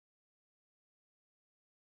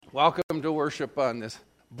Welcome to worship on this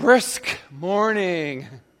brisk morning.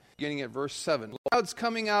 Beginning at verse 7. Crowds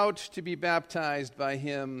coming out to be baptized by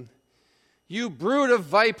him. You brood of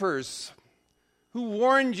vipers, who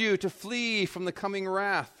warned you to flee from the coming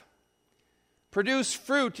wrath? Produce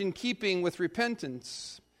fruit in keeping with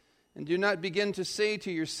repentance, and do not begin to say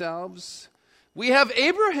to yourselves, we have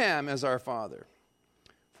Abraham as our father.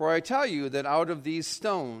 For I tell you that out of these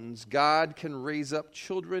stones God can raise up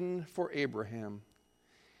children for Abraham.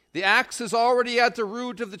 The axe is already at the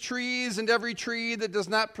root of the trees, and every tree that does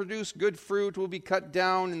not produce good fruit will be cut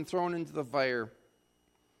down and thrown into the fire.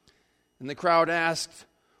 And the crowd asked,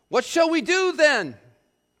 what shall we do then?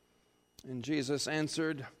 And Jesus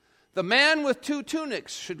answered, the man with 2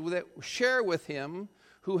 tunics should share with him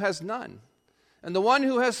who has none, and the one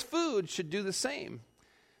who has food should do the same.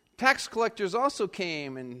 Tax collectors also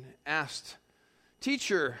came and asked,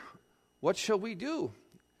 Teacher, what shall we do?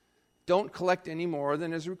 Don't collect any more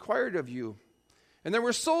than is required of you. And there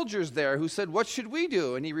were soldiers there who said, what should we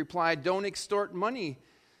do? And he replied, don't extort money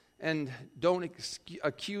and don't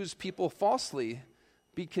accuse people falsely.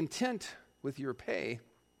 Be content with your pay.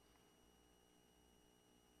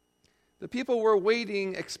 The people were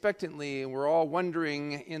waiting expectantly and were all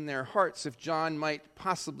wondering in their hearts if John might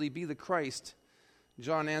possibly be the Christ.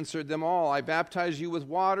 John answered them all, I baptize you with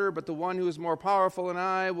water, but the one who is more powerful than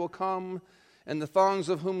I will come, and the thongs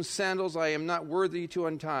of whose sandals I am not worthy to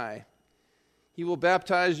untie. He will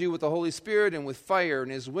baptize you with the Holy Spirit and with fire,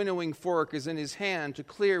 and his winnowing fork is in his hand to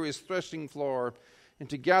clear his threshing floor and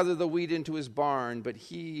to gather the wheat into his barn, but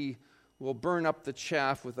he will burn up the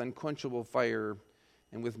chaff with unquenchable fire.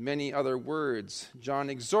 And with many other words,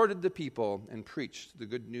 John exhorted the people and preached the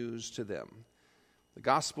good news to them. The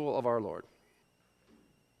gospel of our Lord.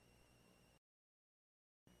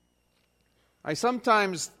 I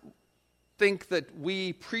sometimes think that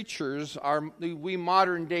we preachers, we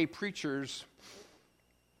modern day preachers,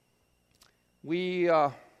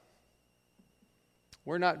 we're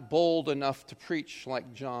not bold enough to preach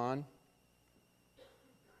like John.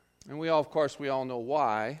 And we all know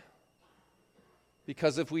why.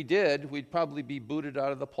 Because if we did, we'd probably be booted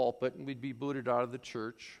out of the pulpit and we'd be booted out of the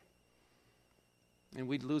church and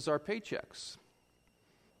we'd lose our paychecks.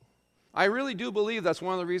 I really do believe that's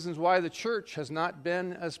one of the reasons why the church has not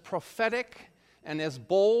been as prophetic and as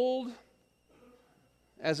bold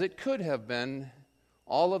as it could have been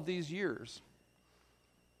all of these years.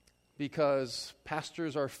 Because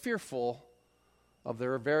pastors are fearful of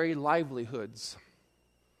their very livelihoods.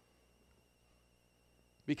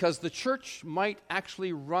 Because the church might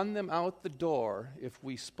actually run them out the door if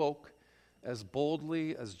we spoke as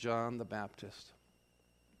boldly as John the Baptist.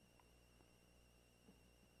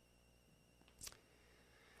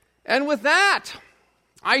 And with that,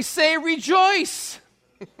 I say rejoice.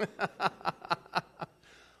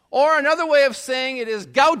 Or another way of saying it is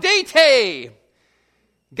gaudete.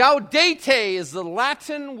 Gaudete is the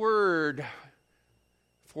Latin word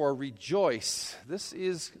for rejoice. This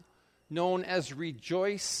is known as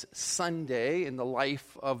Rejoice Sunday in the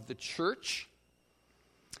life of the church.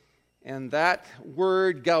 And that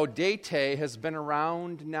word gaudete has been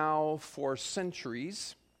around now for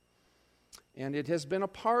centuries. And it has been a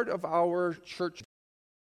part of our church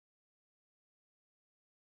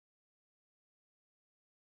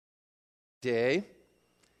day.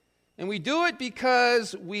 And we do it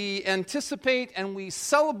because we anticipate and we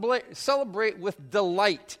celebrate with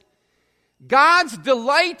delight. God's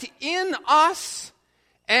delight in us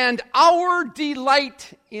and our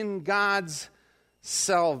delight in God's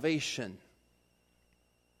salvation.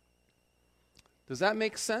 Does that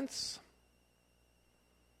make sense?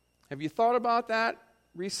 Have you thought about that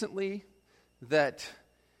recently? That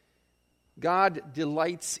God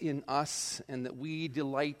delights in us and that we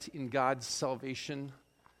delight in God's salvation?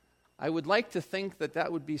 I would like to think that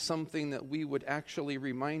that would be something that we would actually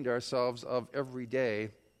remind ourselves of every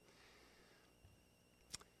day.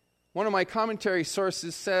 One of my commentary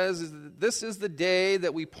sources says that this is the day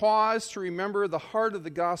that we pause to remember the heart of the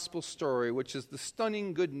gospel story, which is the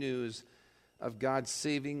stunning good news of God's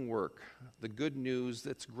saving work, the good news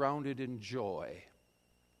that's grounded in joy.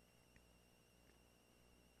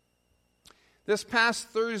 This past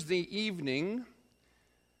Thursday evening,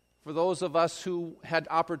 for those of us who had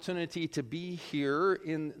opportunity to be here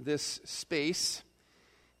in this space,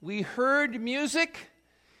 we heard music,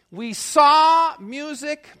 we saw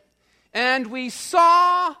music, and we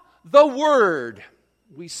saw the Word.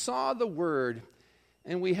 We saw the Word,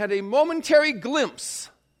 and we had a momentary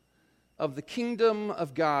glimpse of the kingdom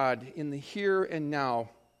of God in the here and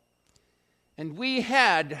now. And we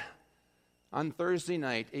had, on Thursday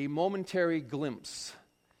night, a momentary glimpse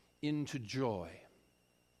into joy.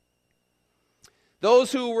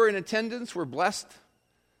 Those who were in attendance were blessed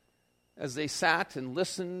as they sat and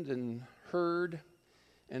listened and heard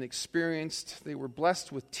and experienced. They were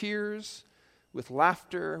blessed with tears, with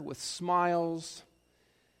laughter, with smiles,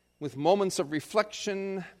 with moments of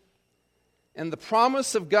reflection, and the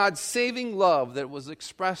promise of God's saving love that was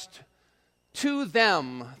expressed to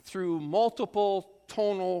them through multiple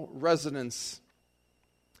tonal resonance.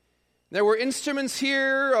 There were instruments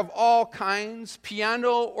here of all kinds: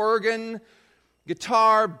 piano, organ,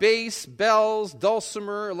 guitar, bass, bells,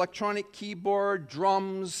 dulcimer, electronic keyboard,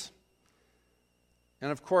 drums,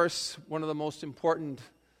 and of course, one of the most important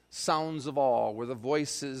sounds of all were the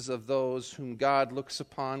voices of those whom God looks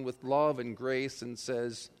upon with love and grace and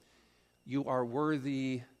says, "You are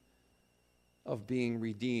worthy of being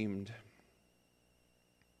redeemed.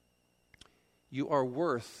 You are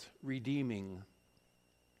worth redeeming."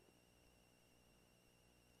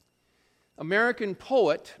 American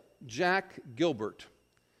poet Jack Gilbert,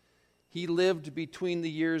 he lived between the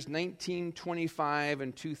years 1925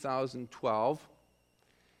 and 2012.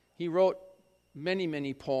 He wrote many,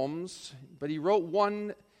 many poems, but he wrote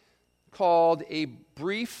one called A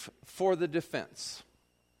Brief for the Defense.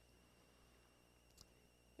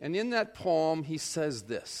 And in that poem, he says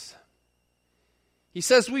this. He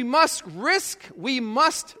says, we must risk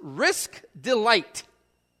delight.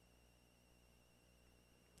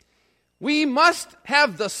 We must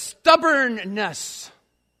have the stubbornness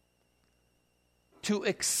to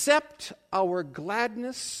accept our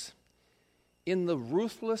gladness in the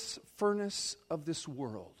ruthless furnace of this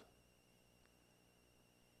world.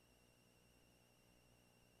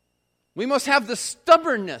 We must have the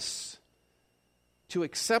stubbornness to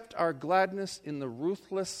accept our gladness in the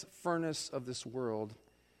ruthless furnace of this world.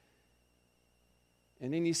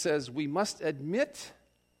 And then he says, we must admit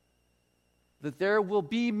that there will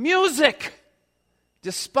be music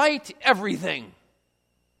despite everything.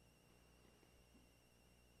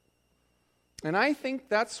 And I think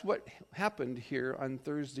that's what happened here on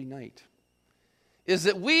Thursday night. Is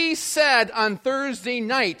that we said on Thursday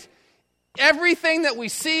night, everything that we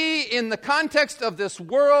see in the context of this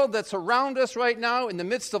world that's around us right now, in the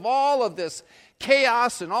midst of all of this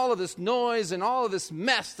chaos and all of this noise and all of this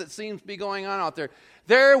mess that seems to be going on out there,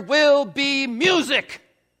 there will be music.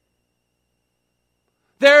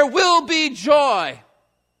 There will be joy.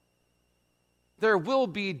 There will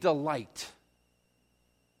be delight.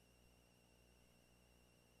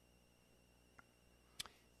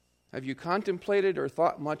 Have you contemplated or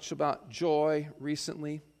thought much about joy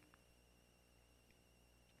recently?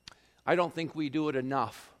 I don't think we do it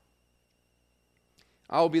enough.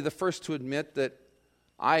 I'll be the first to admit that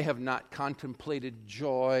I have not contemplated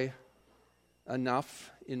joy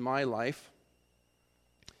enough in my life.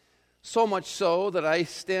 So much so that I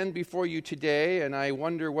stand before you today and I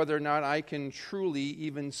wonder whether or not I can truly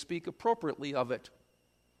even speak appropriately of it.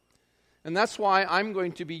 And that's why I'm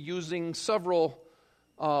going to be using several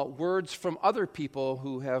words from other people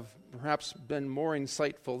who have perhaps been more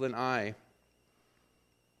insightful than I.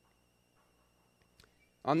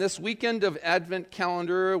 On this weekend of Advent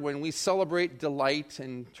calendar, when we celebrate delight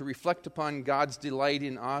and to reflect upon God's delight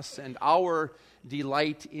in us and our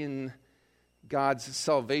delight in God's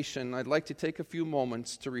salvation, I'd like to take a few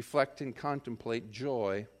moments to reflect and contemplate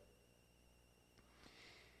joy.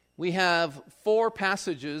 We have 4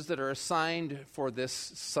 passages that are assigned for this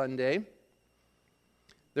Sunday.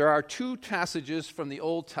 There are 2 passages from the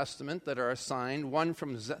Old Testament that are assigned, one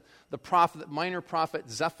from the minor prophet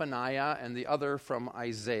Zephaniah and the other from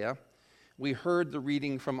Isaiah. We heard the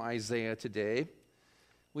reading from Isaiah today.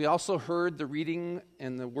 We also heard the reading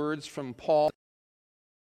and the words from Paul.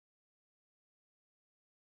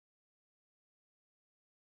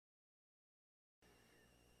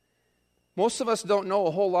 Most of us don't know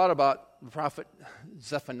a whole lot about the prophet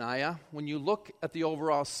Zephaniah. When you look at the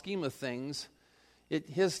overall scheme of things,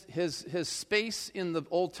 his space in the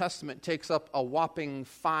Old Testament takes up a whopping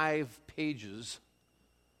 5 pages.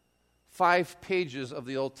 5 pages of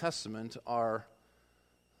the Old Testament are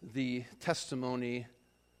the testimony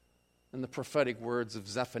and the prophetic words of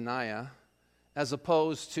Zephaniah, as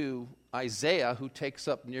opposed to Isaiah, who takes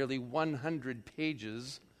up nearly 100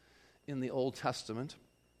 pages in the Old Testament.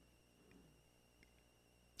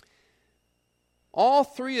 All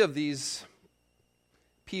 3 of these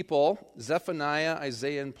people, Zephaniah,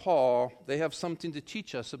 Isaiah, and Paul, they have something to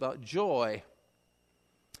teach us about joy.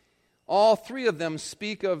 All 3 of them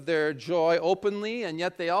speak of their joy openly, and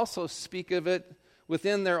yet they also speak of it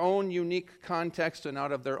within their own unique context and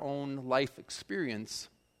out of their own life experience.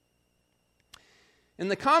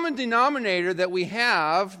 And the common denominator that we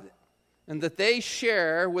have and that they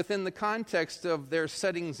share within the context of their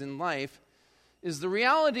settings in life is the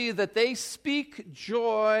reality that they speak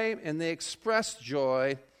joy and they express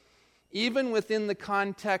joy even within the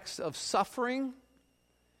context of suffering,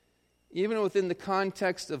 even within the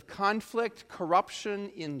context of conflict,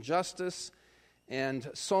 corruption, injustice, and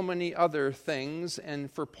so many other things,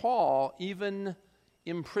 and for Paul, even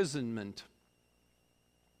imprisonment.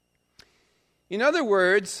 In other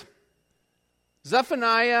words,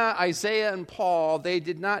 Zephaniah, Isaiah, and Paul, they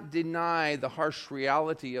did not deny the harsh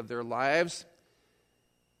reality of their lives,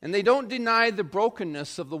 and they don't deny the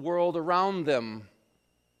brokenness of the world around them.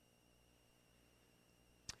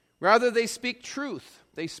 Rather, they speak truth.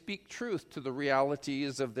 They speak truth to the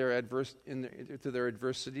realities of their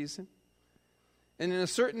adversities. And in a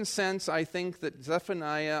certain sense, I think that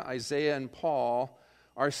Zephaniah, Isaiah, and Paul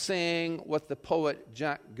are saying what the poet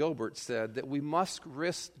Jack Gilbert said, that we must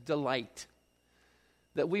risk delight.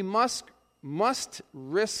 That we must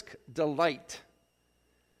risk delight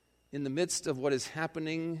in the midst of what is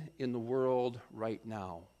happening in the world right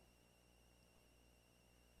now.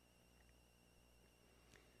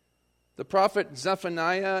 The prophet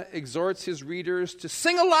Zephaniah exhorts his readers to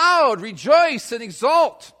sing aloud, rejoice, and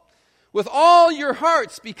exult with all your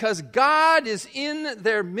hearts, because God is in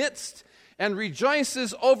their midst and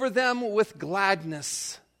rejoices over them with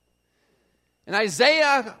gladness. And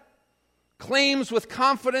Isaiah claims with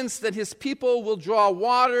confidence that his people will draw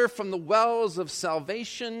water from the wells of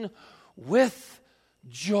salvation with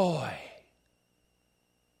joy.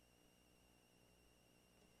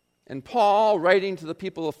 And Paul, writing to the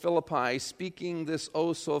people of Philippi, speaking this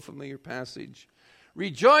oh so familiar passage,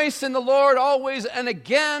 rejoice in the Lord always, and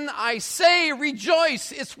again I say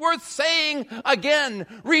rejoice. It's worth saying again,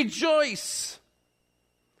 rejoice.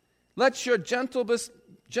 Let your gentleness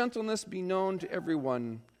be known to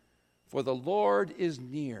everyone, for the Lord is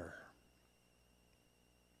near.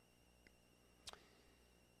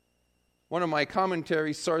 One of my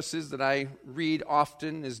commentary sources that I read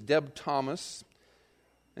often is Deb Thomas.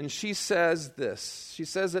 And she says this. She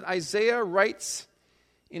says that Isaiah writes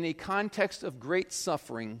in a context of great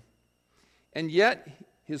suffering, and yet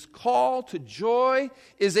his call to joy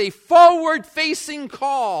is a forward-facing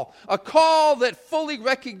call, a call that fully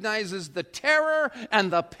recognizes the terror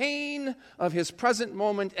and the pain of his present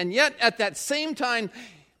moment, and yet at that same time,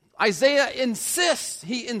 Isaiah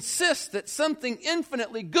insists that something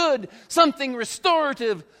infinitely good, something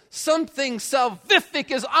restorative, something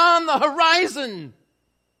salvific is on the horizon.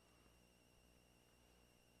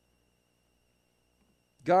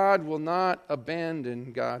 God will not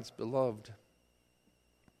abandon God's beloved.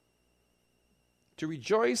 To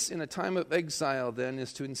rejoice in a time of exile, then,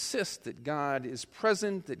 is to insist that God is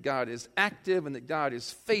present, that God is active, and that God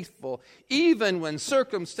is faithful, even when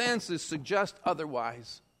circumstances suggest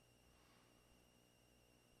otherwise.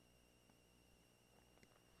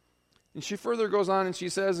 And she further goes on and she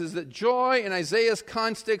says is that joy in Isaiah's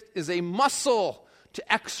context is a muscle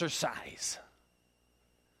to exercise.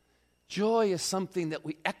 Joy is something that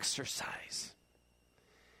we exercise,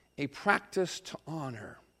 a practice to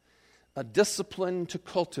honor, a discipline to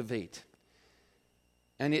cultivate,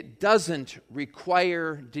 and it doesn't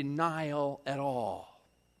require denial at all.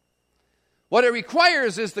 What it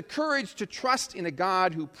requires is the courage to trust in a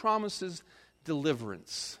God who promises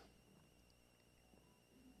deliverance.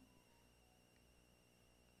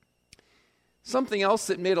 Something else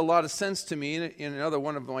that made a lot of sense to me in another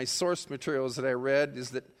one of my source materials that I read is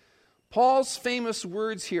that Paul's famous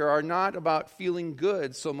words here are not about feeling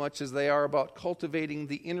good so much as they are about cultivating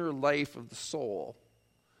the inner life of the soul.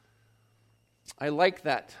 I like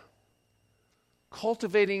that.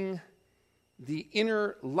 Cultivating the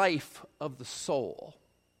inner life of the soul.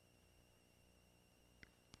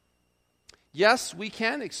 Yes, we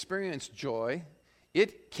can experience joy.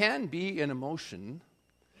 It can be an emotion.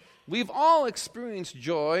 We've all experienced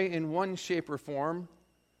joy in one shape or form.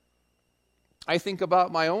 I think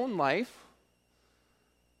about my own life.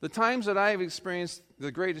 The times that I've experienced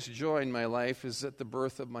the greatest joy in my life is at the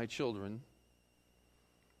birth of my children.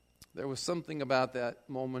 There was something about that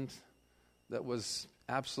moment that was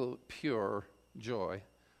absolute pure joy,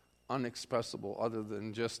 unexpressible other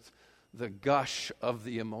than just the gush of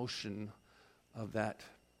the emotion of that.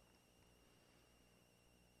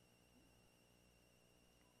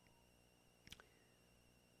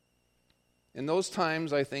 In those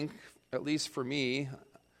times, I think, at least for me,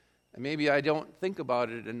 maybe I don't think about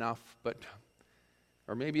it enough,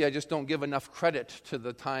 or maybe I just don't give enough credit to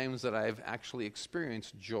the times that I've actually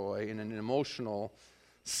experienced joy in an emotional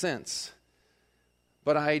sense.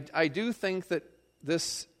 But I do think that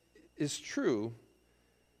this is true,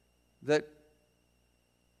 that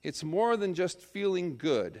it's more than just feeling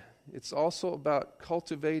good. it's also about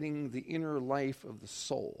cultivating the inner life of the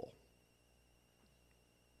soul.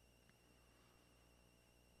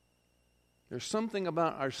 There's something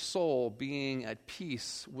about our soul being at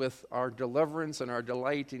peace with our deliverance and our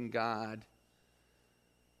delight in God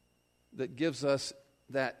that gives us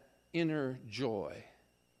that inner joy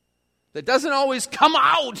that doesn't always come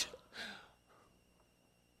out,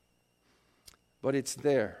 but it's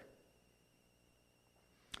there.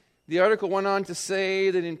 The article went on to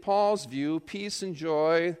say that in Paul's view, peace and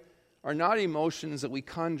joy are not emotions that we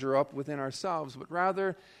conjure up within ourselves, but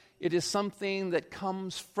rather it is something that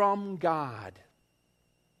comes from God.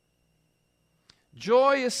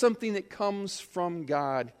 Joy is something that comes from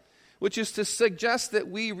God, which is to suggest that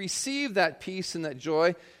we receive that peace and that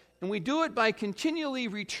joy, and we do it by continually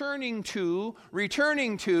returning to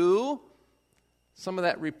some of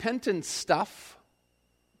that repentant stuff,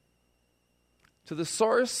 to the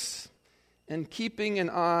source, and keeping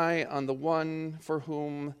an eye on the one for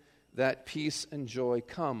whom that peace and joy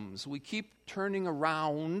comes. We keep turning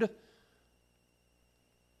around,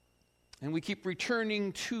 and we keep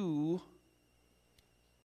returning to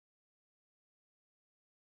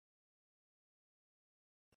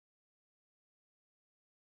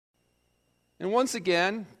and once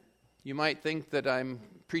again, you might think that I'm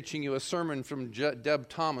preaching you a sermon from Deb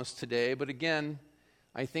Thomas today, but again,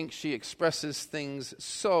 I think she expresses things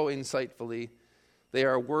so insightfully, they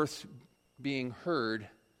are worth being heard.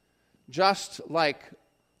 Just like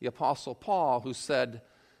the Apostle Paul, who said,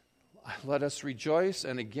 "Let us rejoice,"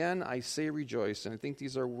 and again I say rejoice. And I think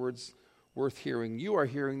these are words worth hearing. You are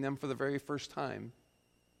hearing them for the very first time.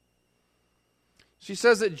 She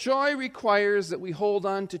says that joy requires that we hold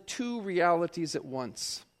on to two realities at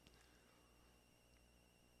once.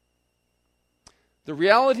 The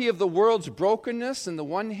reality of the world's brokenness in the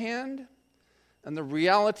one hand, and the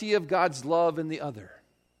reality of God's love in the other.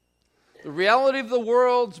 The reality of the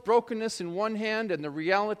world's brokenness in one hand, and the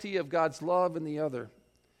reality of God's love in the other.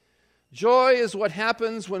 Joy is what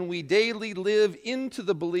happens when we daily live into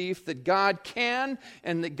the belief that God can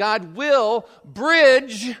and that God will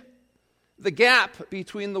bridge the gap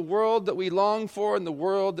between the world that we long for and the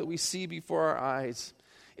world that we see before our eyes.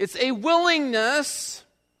 It's a willingness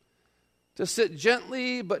to sit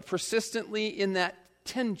gently but persistently in that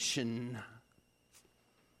tension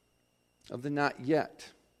of the not yet,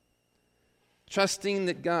 trusting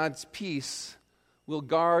that God's peace will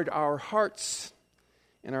guard our hearts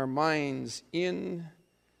and our minds in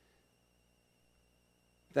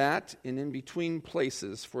that and in between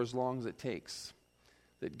places for as long as it takes.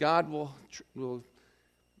 That God will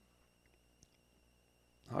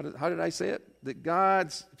how did I say it? That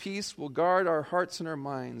God's peace will guard our hearts and our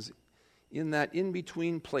minds in that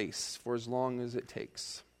in-between place for as long as it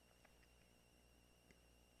takes.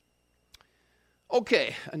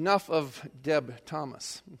 Okay, enough of Deb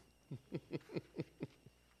Thomas.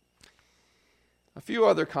 A few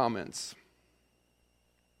other comments.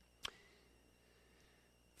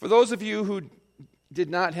 For those of you who did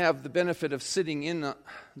not have the benefit of sitting in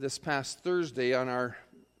this past Thursday on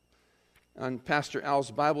Pastor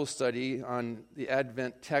Al's Bible study on the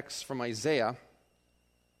Advent text from Isaiah,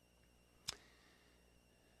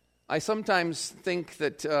 I sometimes think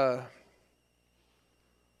that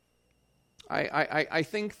I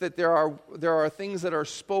think that there are things that are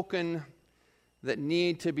spoken that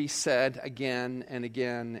need to be said again and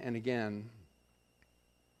again and again.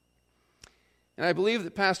 And I believe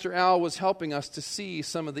that Pastor Al was helping us to see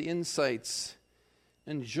some of the insights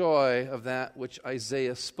and joy of that which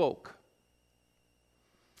Isaiah spoke.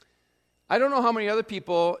 I don't know how many other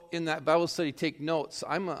people in that Bible study take notes.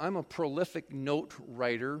 I'm a prolific note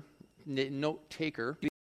writer, note taker.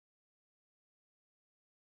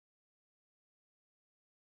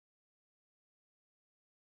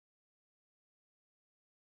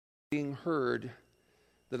 Being heard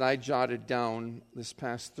that I jotted down this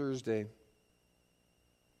past Thursday.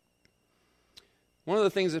 One of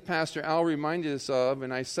the things that Pastor Al reminded us of,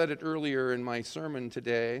 and I said it earlier in my sermon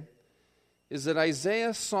today, is that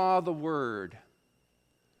Isaiah saw the Word.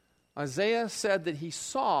 Isaiah said that he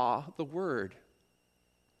saw the Word.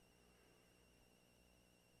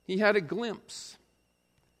 He had a glimpse.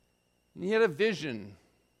 He had a vision.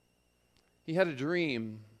 He had a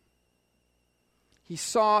dream. He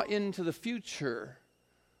saw into the future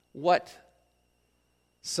what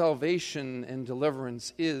salvation and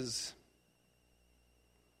deliverance is.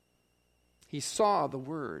 He saw the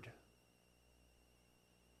Word.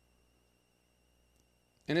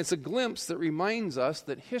 And it's a glimpse that reminds us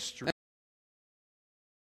that history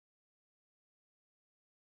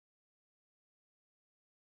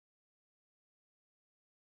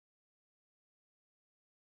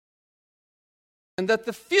and that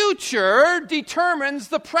the future determines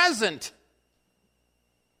the present.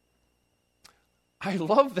 I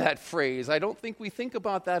love that phrase. I don't think we think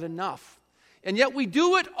about that enough. And yet we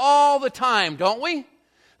do it all the time, don't we?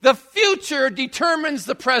 The future determines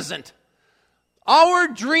the present. Our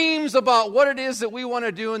dreams about what it is that we want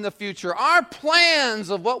to do in the future, our plans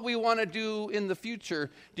of what we want to do in the future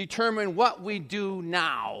determine what we do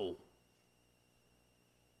now.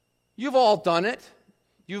 You've all done it.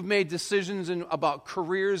 You've made decisions about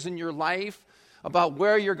careers in your life, about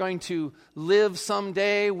where you're going to live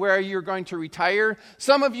someday, where you're going to retire.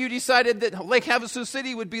 Some of you decided that Lake Havasu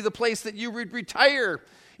City would be the place that you would retire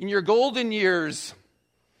in your golden years.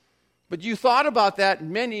 But you thought about that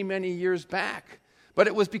many, many years back. But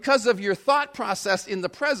it was because of your thought process in the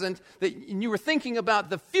present that you were thinking about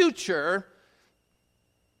the future.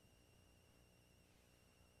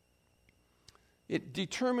 It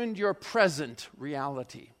determined your present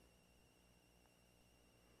reality.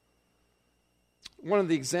 One of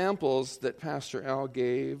the examples that Pastor Al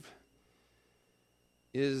gave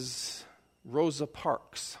is Rosa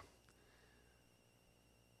Parks.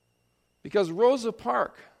 Because Rosa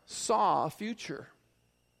Parks saw a future.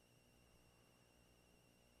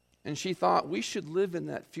 And she thought, we should live in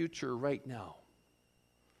that future right now.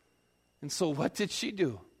 And so what did she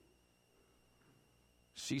do?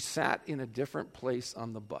 She sat in a different place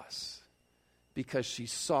on the bus because she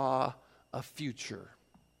saw a future.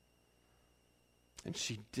 And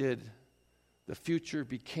she did. The future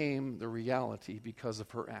became the reality because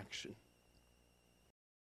of her action.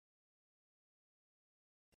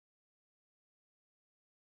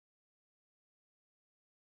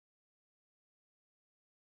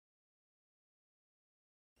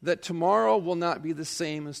 That tomorrow will not be the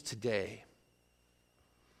same as today.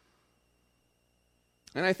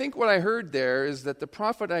 And I think what I heard there is that the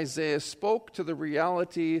prophet Isaiah spoke to the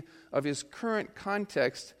reality of his current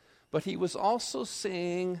context, but he was also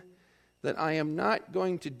saying that I am not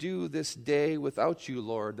going to do this day without you,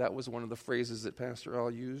 Lord. That was one of the phrases that Pastor Al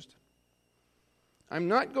used. I'm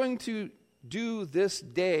not going to do this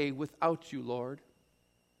day without you, Lord.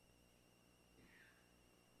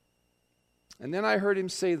 And then I heard him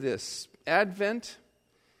say this: Advent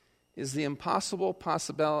is the impossible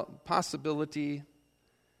possibility.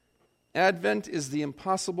 Advent is the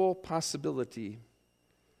impossible possibility.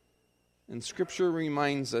 And Scripture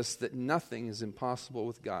reminds us that nothing is impossible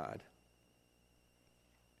with God.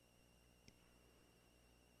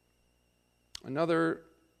 Another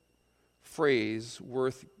phrase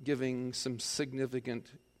worth giving some significant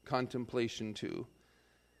contemplation to.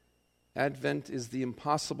 Advent is the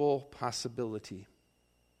impossible possibility.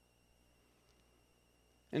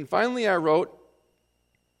 And finally I wrote,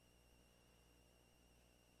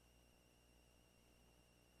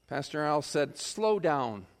 Pastor Al said, slow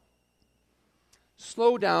down.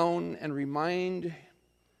 Slow down and remind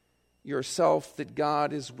yourself that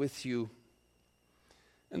God is with you.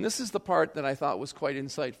 And this is the part that I thought was quite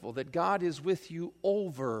insightful, that God is with you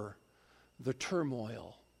over the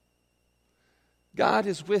turmoil. God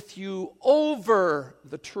is with you over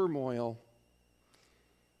the turmoil.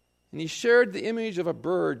 And he shared the image of a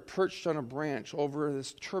bird perched on a branch over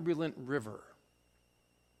this turbulent river.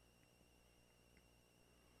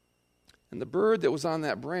 And the bird that was on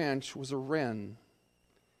that branch was a wren.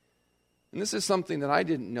 And this is something that I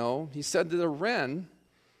didn't know. He said that a wren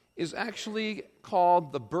is actually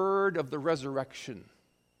called the bird of the resurrection.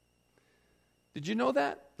 Did you know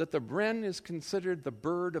that? That the wren is considered the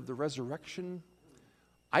bird of the resurrection?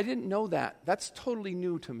 I didn't know that. That's totally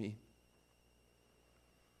new to me.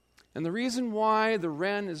 And the reason why the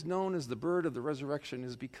wren is known as the bird of the resurrection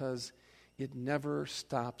is because it never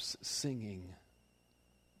stops singing.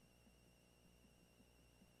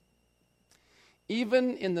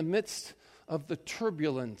 Even in the midst of the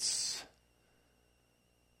turbulence,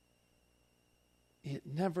 it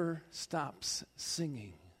never stops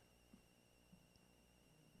singing.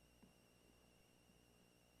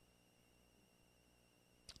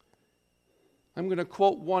 I'm going to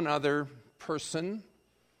quote one other person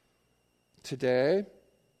today.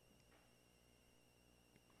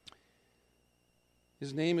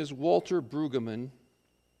 His name is Walter Brueggemann.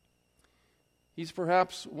 He's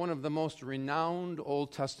perhaps one of the most renowned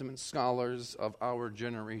Old Testament scholars of our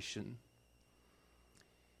generation.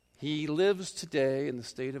 He lives today in the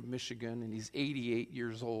state of Michigan, and he's 88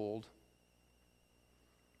 years old.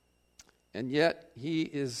 And yet, he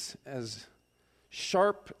is as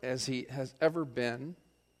sharp as he has ever been,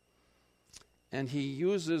 and he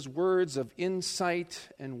uses words of insight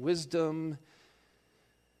and wisdom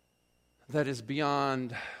that is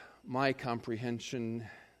beyond my comprehension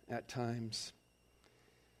at times.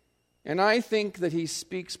 And I think that he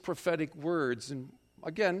speaks prophetic words. And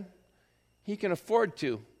again, he can afford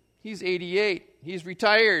to. He's 88. He's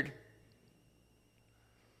retired.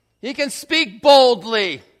 He can speak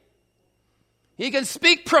boldly. He can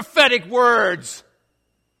speak prophetic words.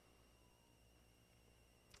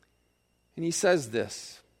 And he says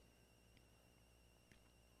this.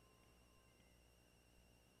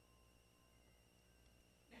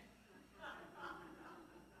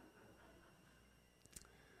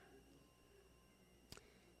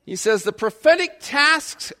 He says, the prophetic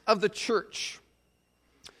tasks of the church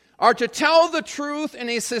are to tell the truth in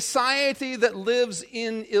a society that lives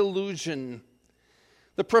in illusion.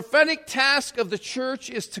 The prophetic task of the church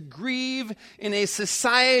is to grieve in a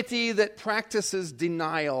society that practices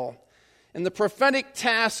denial. And the prophetic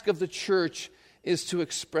task of the church is to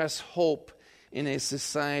express hope in a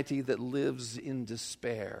society that lives in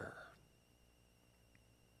despair.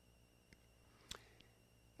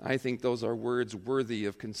 I think those are words worthy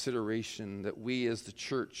of consideration, that we as the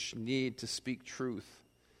church need to speak truth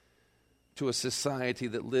to a society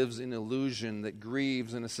that lives in illusion, that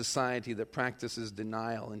grieves in a society that practices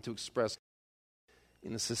denial, and to express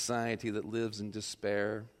in a society that lives in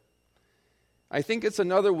despair. I think it's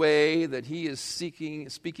another way that he is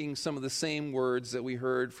speaking some of the same words that we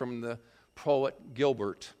heard from the poet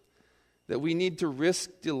Gilbert, that we need to risk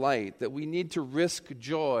delight, that we need to risk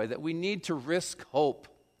joy, that we need to risk hope.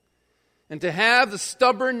 And to have the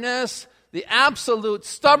stubbornness, the absolute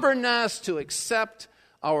stubbornness to accept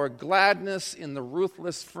our gladness in the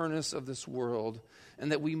ruthless furnace of this world.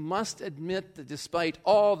 And that we must admit that despite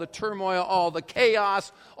all the turmoil, all the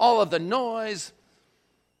chaos, all of the noise,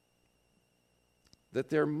 that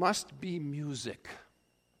there must be music.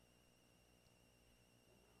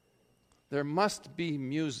 There must be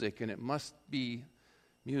music, and it must be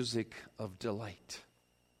music of delight.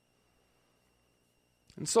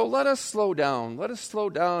 And so let us slow down. Let us slow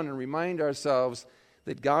down and remind ourselves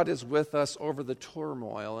that God is with us over the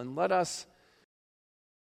turmoil. And let us,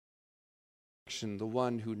 the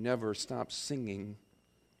one who never stops singing.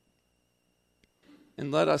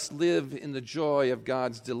 And let us live in the joy of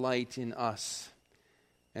God's delight in us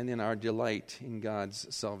and in our delight in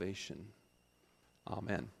God's salvation.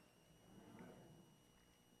 Amen.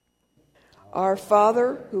 Our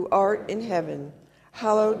Father, who art in heaven,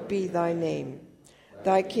 hallowed be thy name.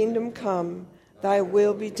 Thy kingdom come, thy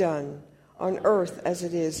will be done, on earth as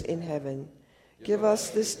it is in heaven. Give us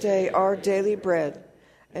this day our daily bread,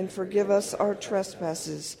 and forgive us our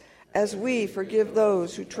trespasses, as we forgive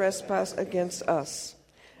those who trespass against us.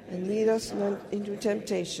 And lead us not into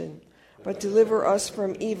temptation, but deliver us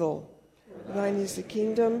from evil. Thine is the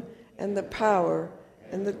kingdom, and the power,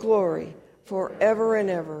 and the glory, forever and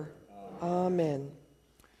ever. Amen.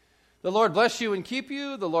 The Lord bless you and keep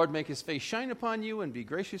you. The Lord make his face shine upon you and be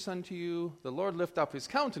gracious unto you. The Lord lift up his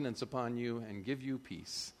countenance upon you and give you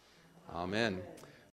peace. Amen.